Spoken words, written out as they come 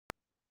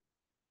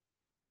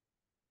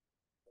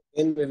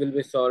Again, we will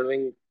be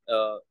solving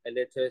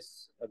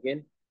LHS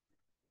again.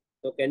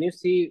 So can you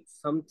see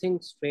something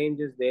strange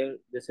is there?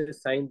 This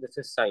is sine, this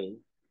is sine.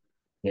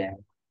 Yeah.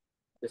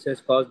 This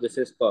is cos, this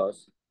is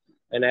cos.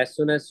 And as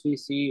soon as we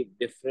see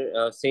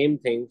different same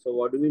thing, so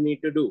what do we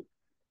need to do?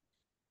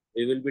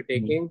 We will be Mm.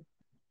 taking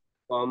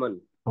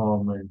common.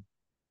 Common.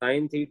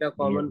 Sine theta Yeah.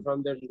 common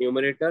from the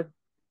numerator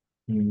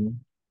Mm.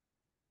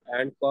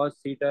 and cos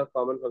theta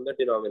common from the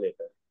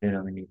denominator.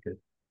 Denominator.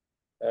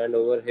 And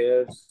over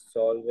here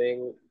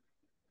solving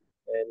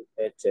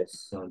LHS.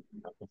 So,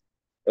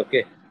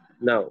 Okay.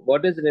 Now,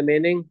 what is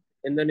remaining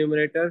in the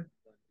numerator?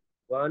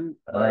 1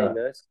 uh,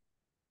 minus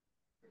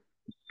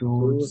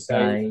 2 2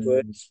 sine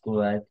square. sine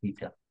square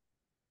theta.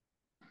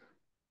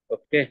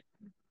 Okay.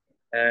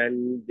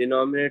 And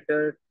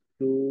denominator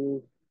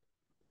 2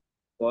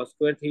 cos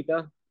square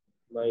theta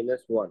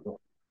minus 1.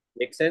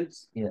 Make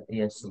sense? Yeah.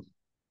 Yes.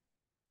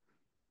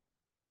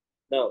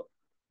 Now,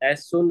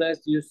 as soon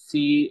as you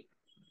see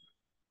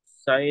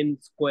sine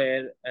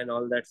square and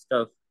all that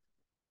stuff,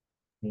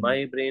 Mm. my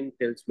brain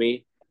tells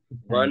me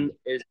Sine 1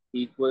 is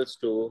equals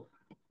to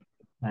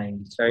sine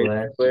sine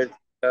square square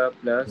theta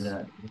plus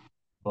plus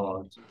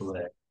cos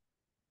square.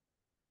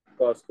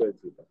 cos square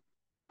theta.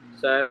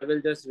 So I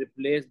will just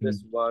replace Mm.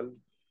 this 1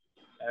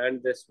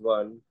 and this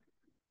 1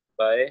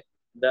 by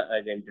the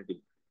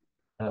identity.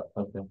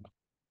 Okay.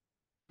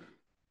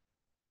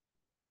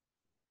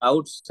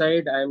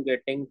 Outside, I am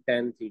getting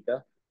tan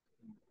theta.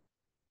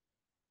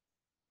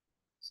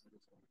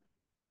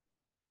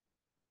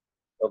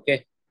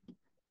 Okay,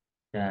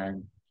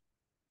 Tan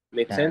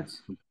make tan.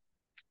 sense?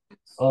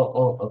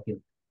 Okay.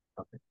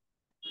 Okay.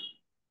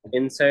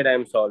 Inside, I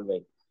am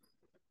solving.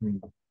 Mm.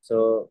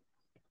 So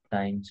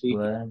Sine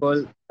square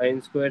equal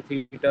sine square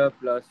theta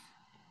plus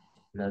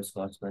plus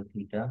cos square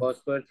theta cos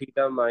square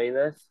theta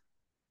minus.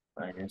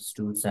 minus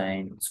 2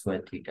 sine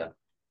square theta.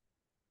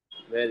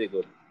 Very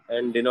good.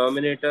 And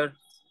denominator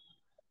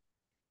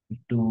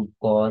 2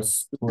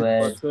 cos 2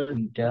 square cos square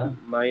theta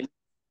minus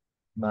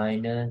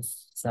minus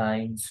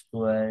sine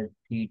square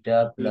theta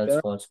plus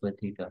theta. cos square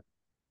theta.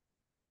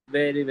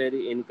 Very,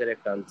 very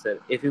incorrect answer.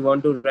 If you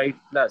want to write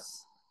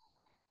plus,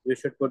 you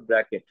should put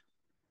bracket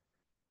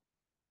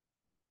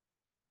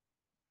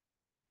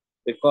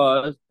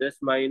because this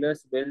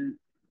minus will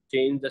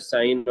change the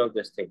sign of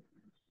this thing.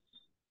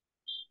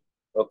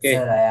 Okay.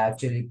 Sir, I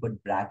actually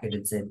put bracket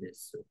inside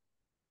this.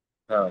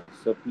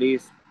 So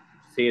please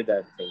say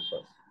that thing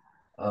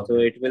first. So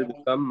Okay. it will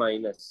become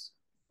minus.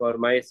 For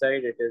my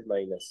side, it is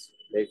minus.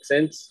 Make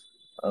sense?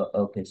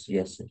 Okay.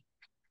 Yes, sir.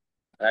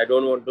 I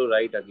don't want to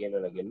write again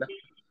and again. Na?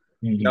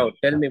 Mm-hmm. Now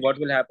tell me what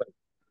will happen.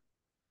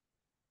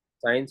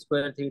 Sine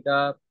square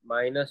theta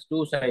minus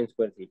 2 sine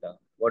square theta.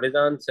 What is the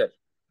answer?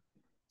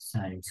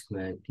 Sine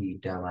square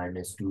theta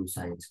minus 2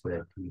 sine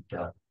square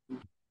theta.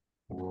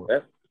 Oh,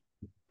 Huh?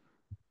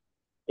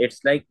 It's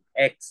like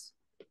x.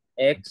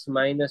 X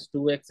minus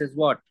 2x is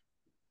what?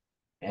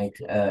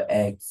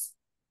 x.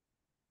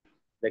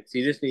 Like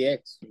seriously,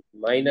 x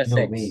minus No,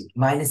 x. wait.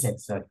 Minus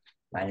x, sorry.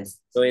 Minus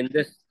So in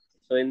this,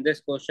 so in this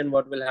question,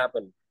 what will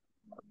happen?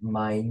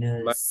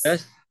 minus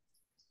Minus.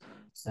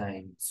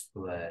 sine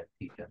square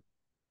theta.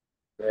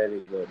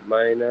 Very good.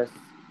 Minus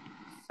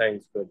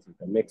sine square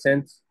theta. Make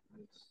sense?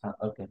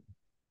 Okay.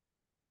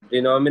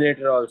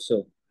 Denominator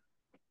also.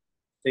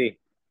 See,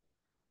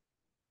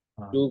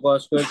 Uh, 2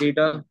 cos square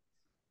theta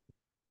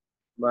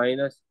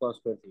minus cos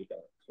square theta.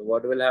 So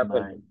what will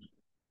happen?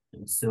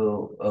 min so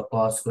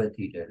cos square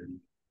theta.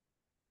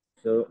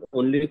 So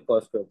only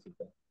cos square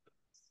theta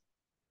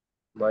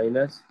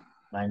minus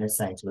Minus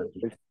sine square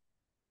theta.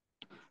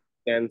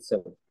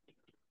 cancel.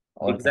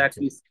 All cancel.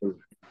 Exactly same.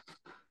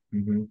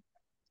 Mm-hmm.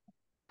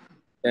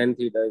 Tan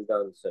theta is the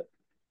answer.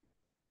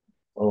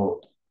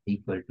 O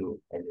equal to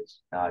LH,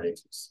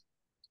 RHS.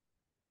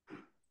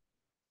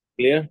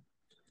 Clear?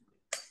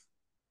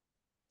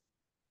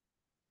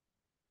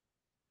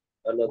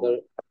 Oh, Another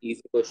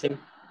easy question.